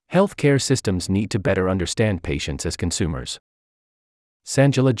Healthcare systems need to better understand patients as consumers.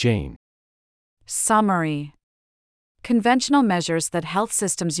 Sanjala Jain. Summary. Conventional measures that health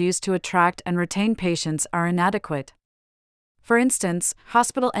systems use to attract and retain patients are inadequate. For instance,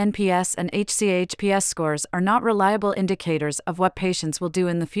 hospital NPS and HCHPS scores are not reliable indicators of what patients will do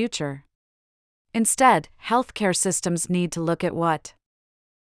in the future. Instead, healthcare systems need to look at what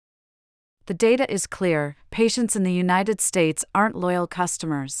the data is clear: patients in the United States aren't loyal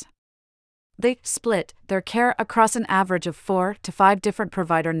customers. They split their care across an average of 4 to 5 different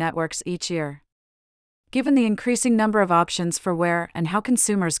provider networks each year. Given the increasing number of options for where and how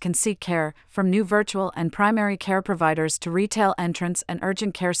consumers can seek care, from new virtual and primary care providers to retail entrants and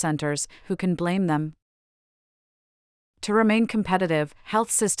urgent care centers, who can blame them? To remain competitive,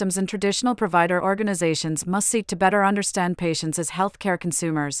 health systems and traditional provider organizations must seek to better understand patients as healthcare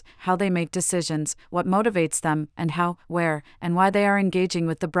consumers, how they make decisions, what motivates them, and how, where, and why they are engaging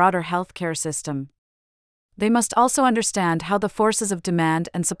with the broader healthcare system. They must also understand how the forces of demand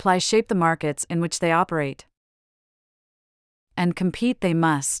and supply shape the markets in which they operate. And compete they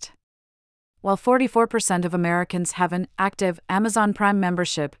must. While 44% of Americans have an active Amazon Prime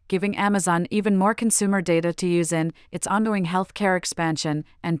membership, giving Amazon even more consumer data to use in its ongoing healthcare expansion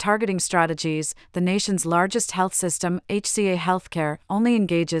and targeting strategies, the nation's largest health system, HCA Healthcare, only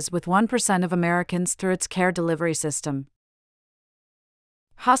engages with 1% of Americans through its care delivery system.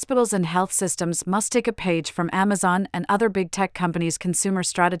 Hospitals and health systems must take a page from Amazon and other big tech companies' consumer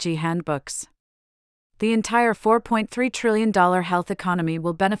strategy handbooks. The entire $4.3 trillion health economy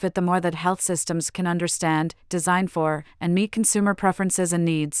will benefit the more that health systems can understand, design for, and meet consumer preferences and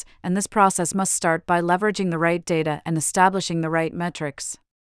needs, and this process must start by leveraging the right data and establishing the right metrics.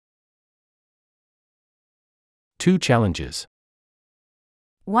 2 challenges.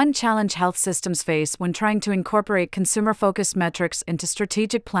 One challenge health systems face when trying to incorporate consumer-focused metrics into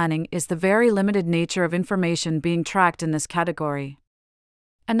strategic planning is the very limited nature of information being tracked in this category.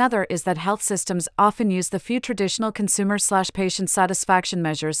 Another is that health systems often use the few traditional consumer/patient satisfaction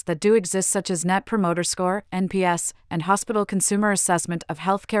measures that do exist, such as Net Promoter Score, NPS, and Hospital Consumer Assessment of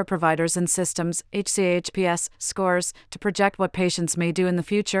Healthcare Providers and Systems, HCAHPS, scores, to project what patients may do in the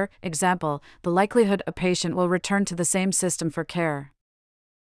future. Example, the likelihood a patient will return to the same system for care.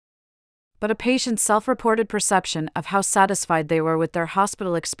 But a patient's self-reported perception of how satisfied they were with their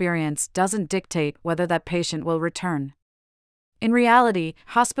hospital experience doesn't dictate whether that patient will return. In reality,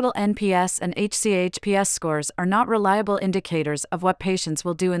 hospital NPS and HCHPS scores are not reliable indicators of what patients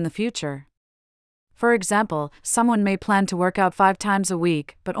will do in the future. For example, someone may plan to work out 5 times a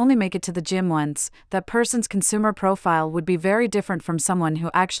week but only make it to the gym once. That person's consumer profile would be very different from someone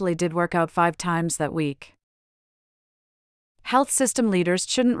who actually did work out 5 times that week. Health system leaders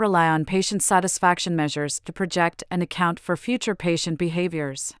shouldn't rely on patient satisfaction measures to project and account for future patient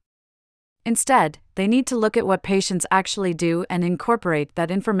behaviors. Instead, they need to look at what patients actually do and incorporate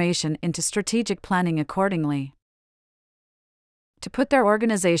that information into strategic planning accordingly. To put their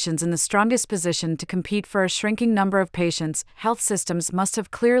organizations in the strongest position to compete for a shrinking number of patients, health systems must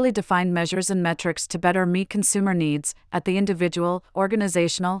have clearly defined measures and metrics to better meet consumer needs at the individual,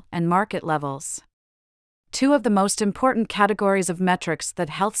 organizational, and market levels. 2 of the most important categories of metrics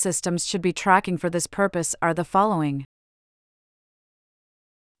that health systems should be tracking for this purpose are the following.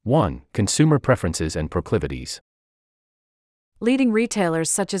 1. Consumer preferences and proclivities. Leading retailers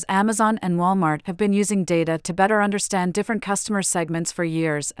such as Amazon and Walmart have been using data to better understand different customer segments for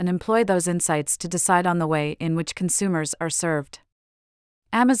years and employ those insights to decide on the way in which consumers are served.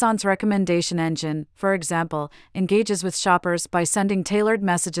 Amazon's recommendation engine, for example, engages with shoppers by sending tailored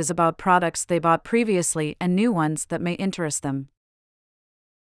messages about products they bought previously and new ones that may interest them.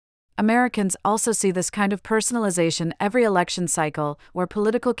 Americans also see this kind of personalization every election cycle, where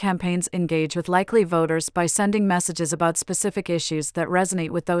political campaigns engage with likely voters by sending messages about specific issues that resonate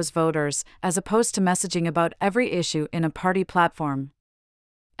with those voters, as opposed to messaging about every issue in a party platform.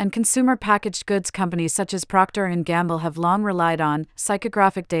 And consumer packaged goods companies such as Procter & Gamble have long relied on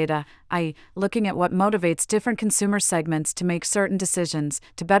psychographic data, i.e., looking at what motivates different consumer segments to make certain decisions,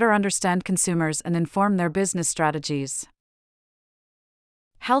 to better understand consumers and inform their business strategies.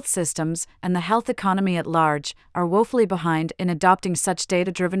 Health systems, and the health economy at large, are woefully behind in adopting such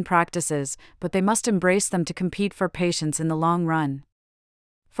data-driven practices, but they must embrace them to compete for patients in the long run.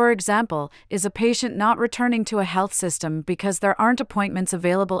 For example, is a patient not returning to a health system because there aren't appointments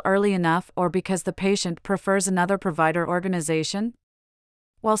available early enough or because the patient prefers another provider organization?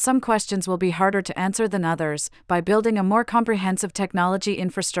 While some questions will be harder to answer than others, by building a more comprehensive technology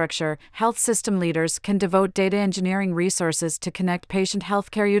infrastructure, health system leaders can devote data engineering resources to connect patient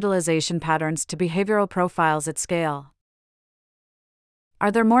healthcare utilization patterns to behavioral profiles at scale. Are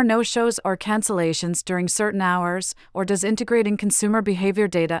there more no-shows or cancellations during certain hours, or does integrating consumer behavior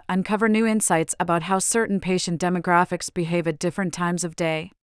data uncover new insights about how certain patient demographics behave at different times of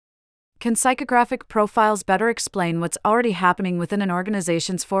day? Can psychographic profiles better explain what's already happening within an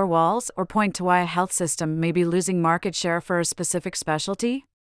organization's four walls or point to why a health system may be losing market share for a specific specialty?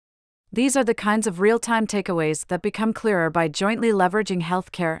 These are the kinds of real-time takeaways that become clearer by jointly leveraging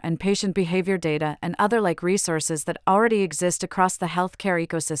healthcare and patient behavior data and other like resources that already exist across the healthcare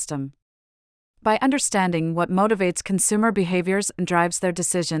ecosystem. By understanding what motivates consumer behaviors and drives their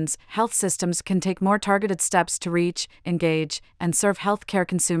decisions, health systems can take more targeted steps to reach, engage, and serve healthcare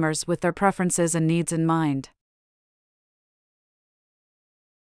consumers with their preferences and needs in mind.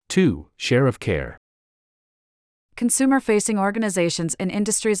 2. Share of care. Consumer-facing organizations in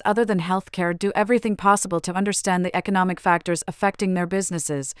industries other than healthcare do everything possible to understand the economic factors affecting their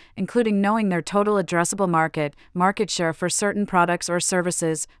businesses, including knowing their total addressable market, market share for certain products or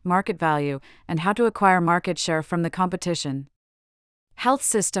services, market value, and how to acquire market share from the competition. Health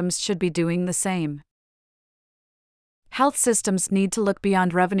systems should be doing the same. Health systems need to look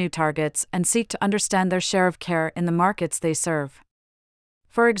beyond revenue targets and seek to understand their share of care in the markets they serve.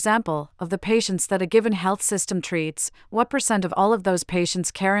 For example, of the patients that a given health system treats, what % of all of those patients'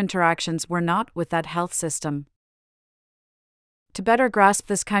 care interactions were not with that health system? To better grasp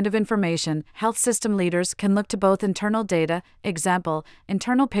this kind of information, health system leaders can look to both internal data, example,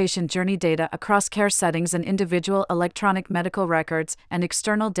 internal patient journey data across care settings and individual electronic medical records, and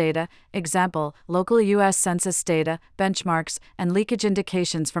external data, example, local U.S. Census data, benchmarks, and leakage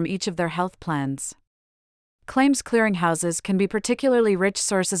indications from each of their health plans. Claims clearinghouses can be particularly rich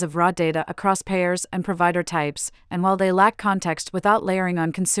sources of raw data across payers and provider types, and while they lack context without layering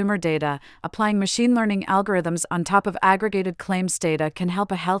on consumer data, applying machine learning algorithms on top of aggregated claims data can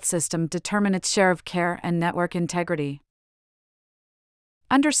help a health system determine its share of care and network integrity.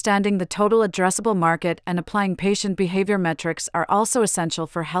 Understanding the total addressable market and applying patient behavior metrics are also essential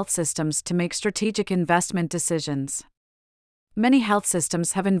for health systems to make strategic investment decisions. Many health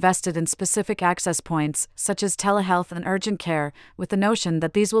systems have invested in specific access points, such as telehealth and urgent care, with the notion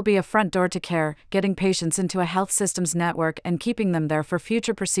that these will be a front door to care, getting patients into a health system's network and keeping them there for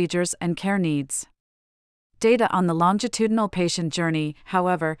future procedures and care needs. Data on the longitudinal patient journey,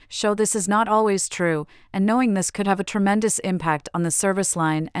 however, show this is not always true, and knowing this could have a tremendous impact on the service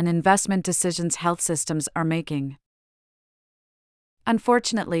line and investment decisions health systems are making.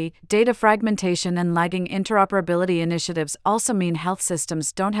 Unfortunately, data fragmentation and lagging interoperability initiatives also mean health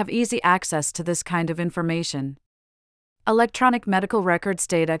systems don't have easy access to this kind of information. Electronic medical records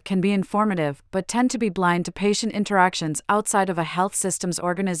data can be informative but tend to be blind to patient interactions outside of a health system's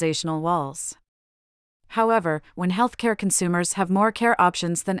organizational walls. However, when healthcare consumers have more care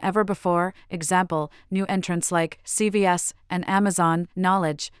options than ever before, example, new entrants like CVS and Amazon,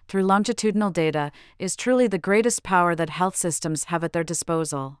 knowledge, through longitudinal data, is truly the greatest power that health systems have at their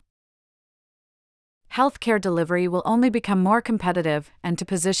disposal. Healthcare delivery will only become more competitive, and to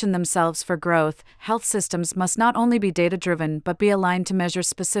position themselves for growth, health systems must not only be data-driven but be aligned to measures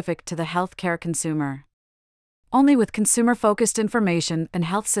specific to the healthcare consumer. Only with consumer-focused information can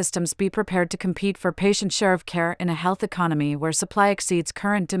health systems be prepared to compete for patient share of care in a health economy where supply exceeds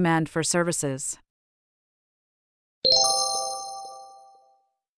current demand for services.